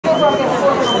お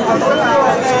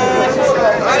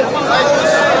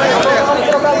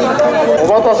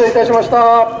待たせいたしまし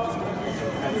た。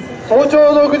早朝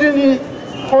6時に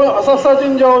浅草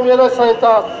神社を宮出しされ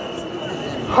た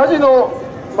恥の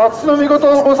松の御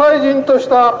事ご祭神とし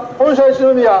た本社一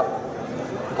宮、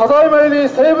ただいまより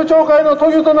西部町会の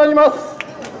都議となります。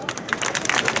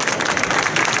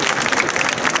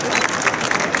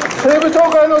西部町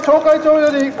会の町会長よ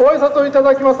りご挨拶をいた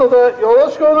だきますので、よろ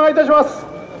しくお願いいたしま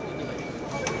す。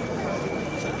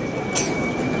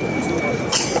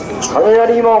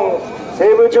雷門西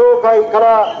部町会か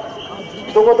ら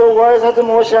一言ご挨拶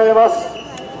申し上げます。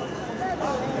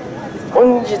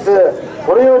本日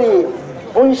これより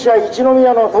本社一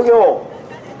宮の都議を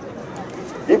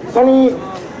立派に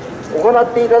行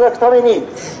っていただくために、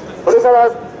これか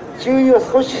ら注意を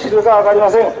少しするか分かり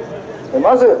ません。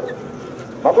まず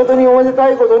誠におめでた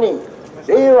いことに、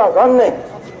令和元年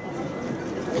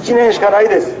1年しかない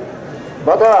です。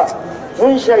また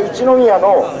本社一宮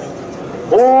の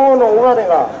鳳凰の尾羽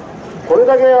がこれ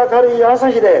だけ明るい朝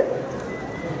日で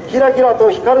キラキラと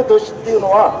光る年っていう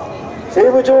のは、西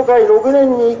部町会6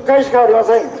年に1回しかありま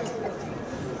せん。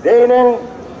例年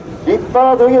立派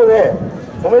な都議で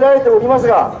褒められております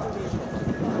が、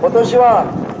今年は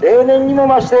例年にも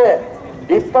増して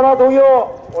立派な都議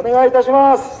をお願いいたし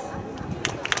ます。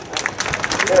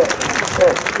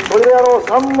これで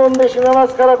3問で締めま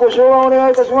すから、ご唱和お願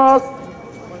いいたします。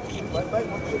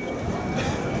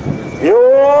よ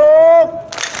ー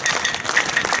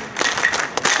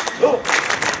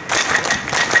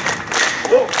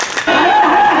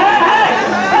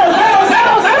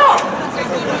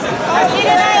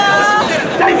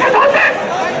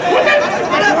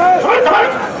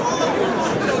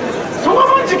その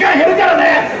分時間減るから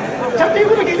ね、ちゃんと言う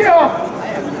こと聞いてよ。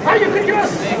はい、ゆっくりいきま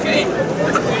す。走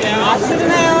る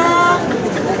なよ。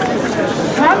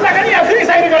真ん中には杉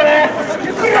さんいるからね、ゆ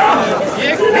っくりよ。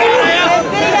ゆっくりだよ。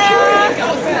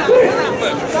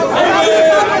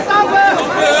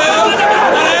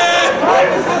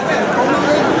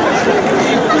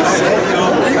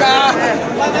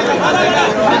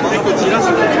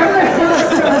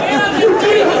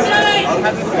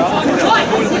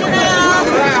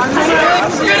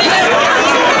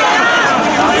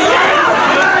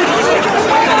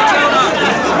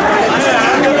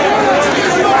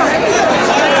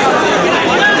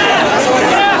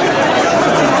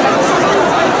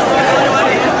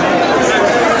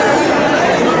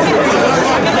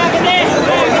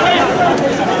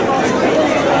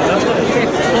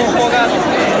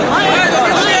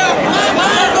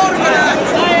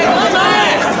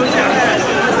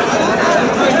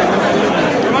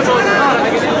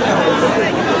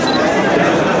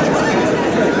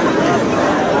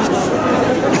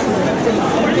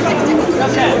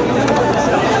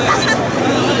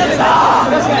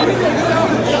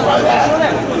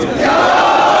よー